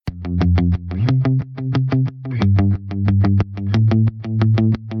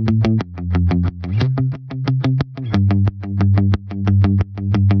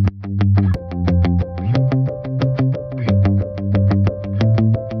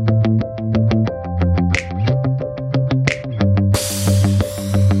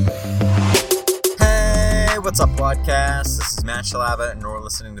podcast. This is Matt Shalava, and you're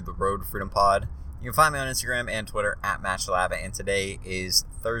listening to the Road to Freedom Pod. You can find me on Instagram and Twitter at Matt Shalava, and today is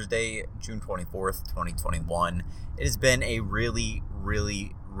Thursday, June 24th, 2021. It has been a really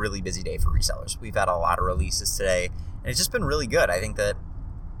busy day for resellers. We've had a lot of releases today, and it's just been really good. I think that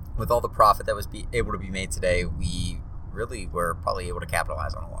with all the profit that was able to be made today, we really were probably able to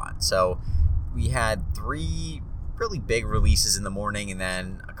capitalize on a lot. So we had 3 really big releases in the morning and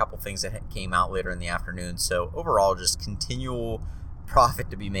then a couple things that came out later in the afternoon. So overall, just continual profit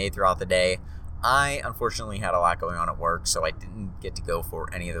to be made throughout the day. I unfortunately had a lot going on at work, so I didn't get to go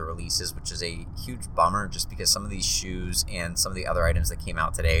for any of the releases, which is a huge bummer just because some of these shoes and some of the other items that came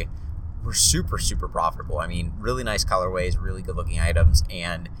out today were super profitable. I mean, really nice colorways, really good looking items,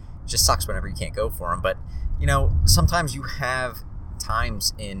 and it just sucks whenever you can't go for them. But, you know, sometimes you have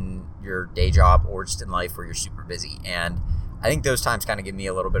times in your day job or just in life where you're super busy, and I think those times kind of give me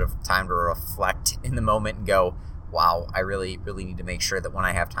a little bit of time to reflect in the moment and go, wow, I really need to make sure that when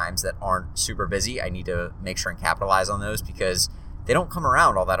I have times that aren't super busy, I need to make sure and capitalize on those, because they don't come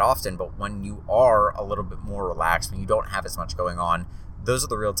around all that often. But when you are a little bit more relaxed, when you don't have as much going on, those are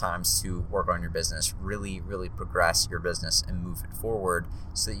the real times to work on your business, really progress your business and move it forward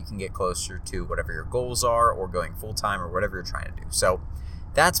so that you can get closer to whatever your goals are or going full-time or whatever you're trying to do. So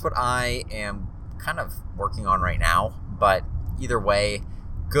that's what I am kind of working on right now. But either way,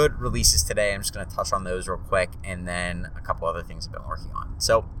 good releases today. I'm just going to touch on those real quick, and then a couple other things I've been working on.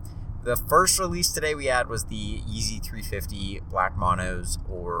 So the first release today we had was the Yeezy 350 Black Monos,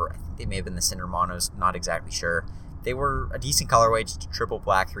 or I think they may have been the Cinder Monos, not exactly sure. They were a decent colorway, just a triple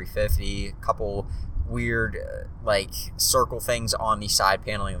black 350, a couple weird circle things on the side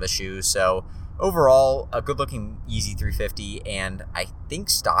paneling of the shoe. So overall, a good looking Yeezy 350, and I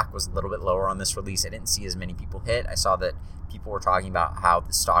think stock was a little bit lower on this release. I didn't see as many people hit. I saw that people were talking about how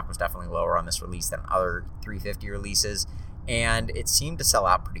the stock was definitely lower on this release than other 350 releases, and it seemed to sell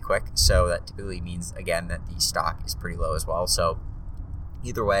out pretty quick. So that typically means, again, that the stock is pretty low as well. So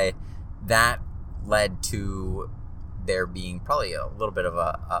either way, that led to there being probably a little bit of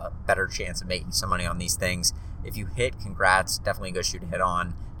a better chance of making some money on these things. If you hit, congrats, definitely a good shoe to hit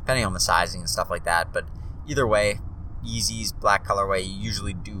on, depending on the sizing and stuff like that. But either way, Yeezys, black colorway, you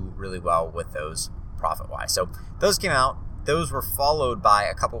usually do really well with those profit-wise. So those came out. Those were followed by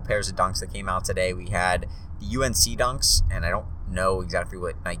a couple pairs of dunks that came out today. We had the UNC dunks, and I don't know exactly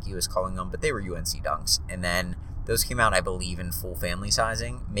what Nike was calling them, but they were UNC dunks. And then those came out, I believe, in full family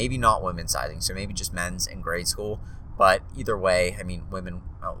sizing, maybe not women's sizing, so maybe just men's and grade school. But either way, I mean,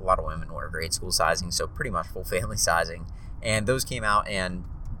 a lot of women wear grade school sizing, so pretty much full family sizing. And those came out, and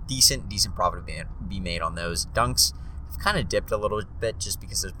decent profit to be made on those. Dunks have kind of dipped a little bit just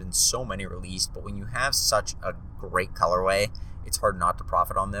because there's been so many released, but when you have such a great colorway, it's hard not to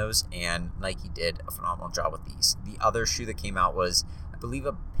profit on those, and Nike did a phenomenal job with these. The other shoe that came out was, I believe,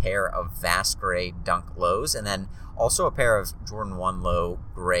 a pair of Vast Gray Dunk Lows, and then also a pair of Jordan 1 Low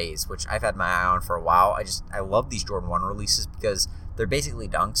Grays, which I've had my eye on for a while. I love these Jordan 1 releases because they're basically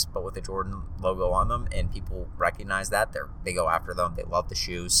dunks, but with the Jordan logo on them, and people recognize that. They go after them. They love the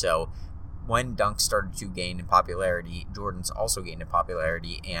shoes. So when dunks started to gain in popularity, Jordans also gained in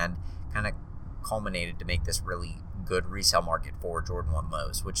popularity and kind of culminated to make this really good resale market for Jordan 1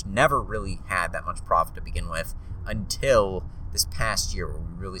 Lows, which never really had that much profit to begin with until this past year, where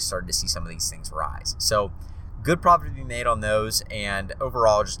we really started to see some of these things rise. So good profit to be made on those, and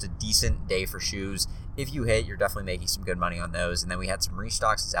overall just a decent day for shoes. If you hit, you're definitely making some good money on those. And then we had some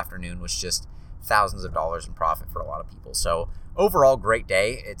restocks this afternoon, which just thousands of dollars in profit for a lot of people. So overall, great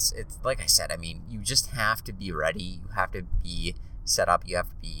day. It's like I said, I mean, you just have to be ready. You have to be set up. You have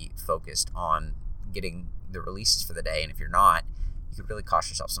to be focused on getting the releases for the day. And if you're not, you could really cost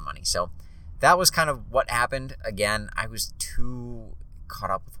yourself some money. So that was kind of what happened. Again, I was too caught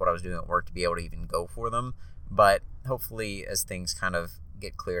up with what I was doing at work to be able to even go for them. But hopefully, as things kind of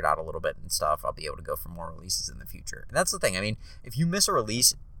get cleared out a little bit and stuff, I'll be able to go for more releases in the future. And that's the thing. I mean, if you miss a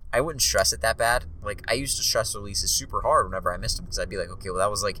release, I wouldn't stress it that bad. Like, I used to stress releases super hard whenever I missed them, because I'd be like, okay, well, that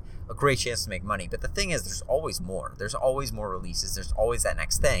was like a great chance to make money. But the thing is, there's always more. There's always more releases. There's always that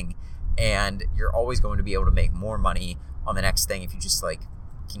next thing. And you're always going to be able to make more money on the next thing if you just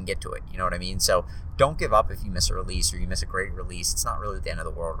can get to it. You know what I mean? So don't give up if you miss a release or you miss a great release. It's not really the end of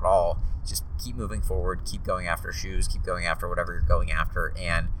the world at all. Just keep moving forward, keep going after shoes, keep going after whatever you're going after,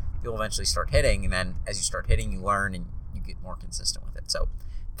 and you'll eventually start hitting. And then as you start hitting, you learn and you get more consistent with it. So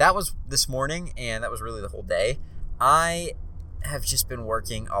that was this morning, and that was really the whole day. I have just been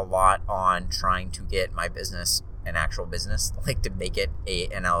working a lot on trying to get my business an actual business, to make it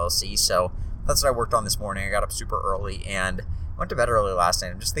an LLC. So that's what I worked on this morning. I got up super early and went to bed early last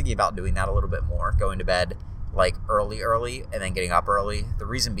night. I'm just thinking about doing that a little bit more, going to bed like early and then getting up early. The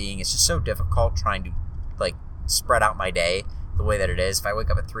reason being, it's just so difficult trying to like spread out my day the way that it is. If I wake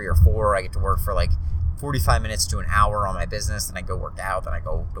up at 3 or 4, I get to work for like 45 minutes to an hour on my business, then I go work out, then I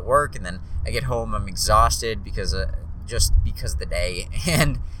go to work, and then I get home, I'm exhausted because of the day,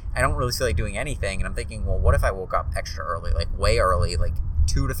 and I don't really feel like doing anything. And I'm thinking, well, what if I woke up extra early, like way early, like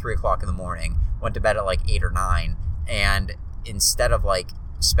 2 to 3 o'clock in the morning, went to bed at like 8 or 9, and instead of like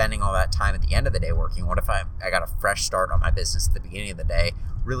spending all that time at the end of the day working, what if I got a fresh start on my business at the beginning of the day,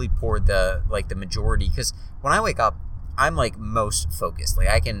 really poured the majority, because when I wake up, I'm like most focused. Like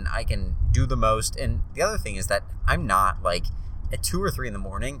I can do the most. And the other thing is that I'm not like at 2 or 3 in the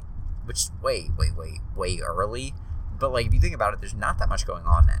morning, which is way early. But like if you think about it, there's not that much going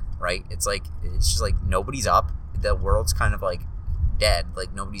on then, right? It's just like nobody's up. The world's kind of like dead.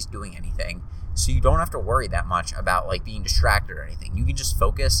 Like nobody's doing anything. So you don't have to worry that much about like being distracted or anything. You can just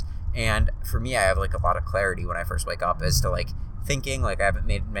focus. And for me, I have like a lot of clarity when I first wake up as to like thinking. Like I haven't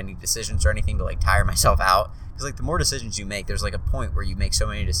made many decisions or anything to like tire myself out, because like the more decisions you make, there's like a point where you make so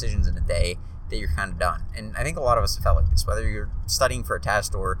many decisions in a day that you're kind of done. And I think a lot of us have felt like this, whether you're studying for a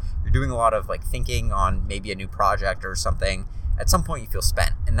test or you're doing a lot of like thinking on maybe a new project or something. At some point you feel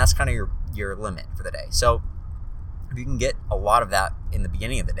spent, and that's kind of your limit for the day. So if you can get a lot of that in the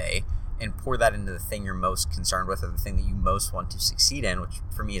beginning of the day and pour that into the thing you're most concerned with, or the thing that you most want to succeed in, which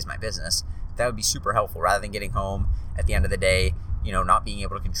for me is my business, that would be super helpful, rather than getting home at the end of the day, not being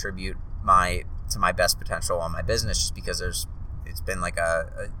able to contribute to my best potential on my business just because it's been like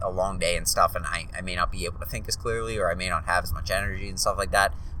a long day and stuff, and I may not be able to think as clearly, or I may not have as much energy and stuff like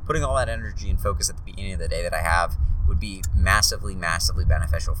that. Putting all that energy and focus at the beginning of the day that I have would be massively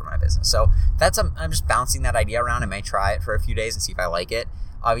beneficial for my business. So I'm just bouncing that idea around. I may try it for a few days and see if I like it.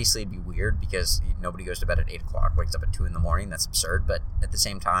 Obviously, it'd be weird because nobody goes to bed at 8 o'clock, wakes up at 2 in the morning. That's absurd. But at the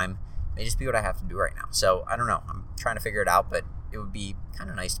same time, it may just be what I have to do right now. So I don't know. I'm trying to figure it out, but it would be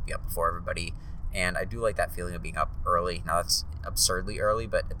kind of nice to be up before everybody. And I do like that feeling of being up early. Now, that's absurdly early,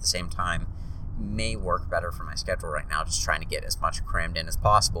 but at the same time, may work better for my schedule right now, just trying to get as much crammed in as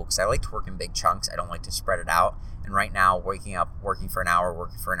possible, because I like to work in big chunks. I don't like to spread it out. And right now, waking up, working for an hour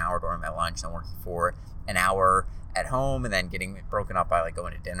during my lunch, and working for an hour at home, and then getting broken up by like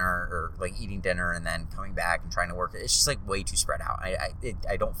going to dinner or like eating dinner and then coming back and trying to work, it's just like way too spread out.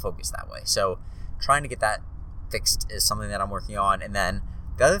 I don't focus that way. So trying to get that fixed is something that I'm working on. And then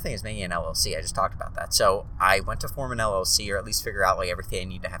the other thing is making an LLC. I just talked about that. So I went to form an LLC, or at least figure out like everything I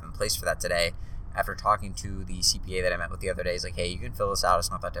need to have in place for that today. After talking to the CPA that I met with the other day, he's like, hey, you can fill this out.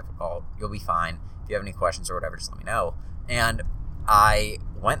 It's not that difficult. You'll be fine. If you have any questions or whatever, just let me know. And I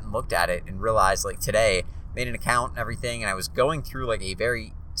went and looked at it and realized like today, made an account and everything. And I was going through like a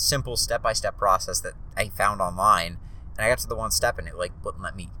very simple step-by-step process that I found online. And I got to the one step and it like wouldn't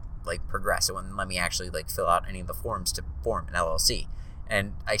let me like progress. It wouldn't let me actually like fill out any of the forms to form an LLC.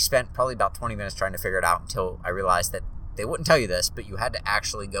 And I spent probably about 20 minutes trying to figure it out until I realized that they wouldn't tell you this, but you had to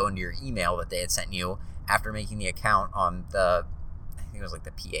actually go into your email that they had sent you after making the account on I think it was like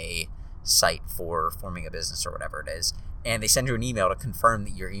the PA site for forming a business or whatever it is. And they send you an email to confirm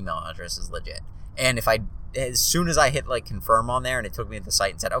that your email address is legit. And as soon as I hit like confirm on there and it took me to the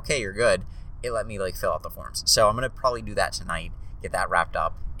site and said, okay, you're good, it let me like fill out the forms. So I'm going to probably do that tonight, get that wrapped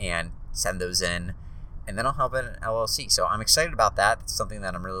up and send those in. And then I'll have an LLC. So I'm excited about that. It's something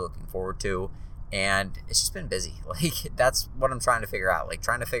that I'm really looking forward to. And it's just been busy. Like, that's what I'm trying to figure out. Like,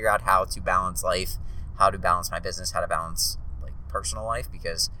 trying to figure out how to balance life, how to balance my business, how to balance, like, personal life.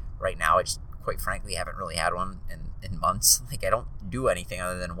 Because right now, I just, quite frankly, haven't really had one in months. Like, I don't do anything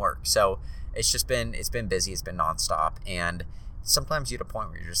other than work. So it's been busy. It's been nonstop. And sometimes you get a point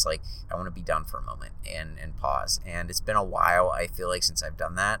where you're just like, I want to be done for a moment and pause. And it's been a while, I feel like, since I've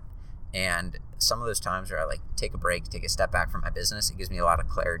done that. And some of those times where I like take a break, take a step back from my business, it gives me a lot of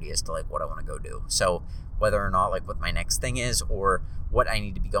clarity as to like what I want to go do. So whether or not like what my next thing is, or what I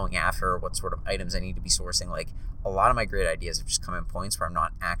need to be going after, or what sort of items I need to be sourcing, like a lot of my great ideas have just come in points where I'm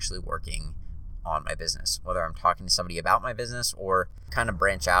not actually working on my business, whether I'm talking to somebody about my business or kind of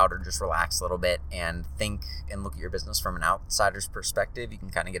branch out or just relax a little bit and think and look at your business from an outsider's perspective. You can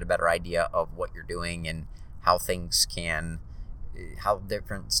kind of get a better idea of what you're doing and how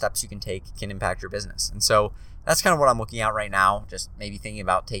different steps you can take can impact your business. And so that's kind of what I'm looking at right now. Just maybe thinking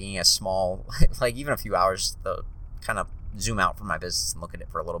about taking a small, like even a few hours to kind of zoom out from my business and look at it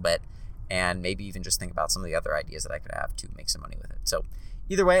for a little bit. And maybe even just think about some of the other ideas that I could have to make some money with it. So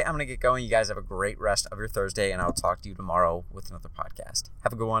either way, I'm going to get going. You guys have a great rest of your Thursday, and I'll talk to you tomorrow with another podcast.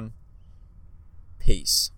 Have a good one. Peace.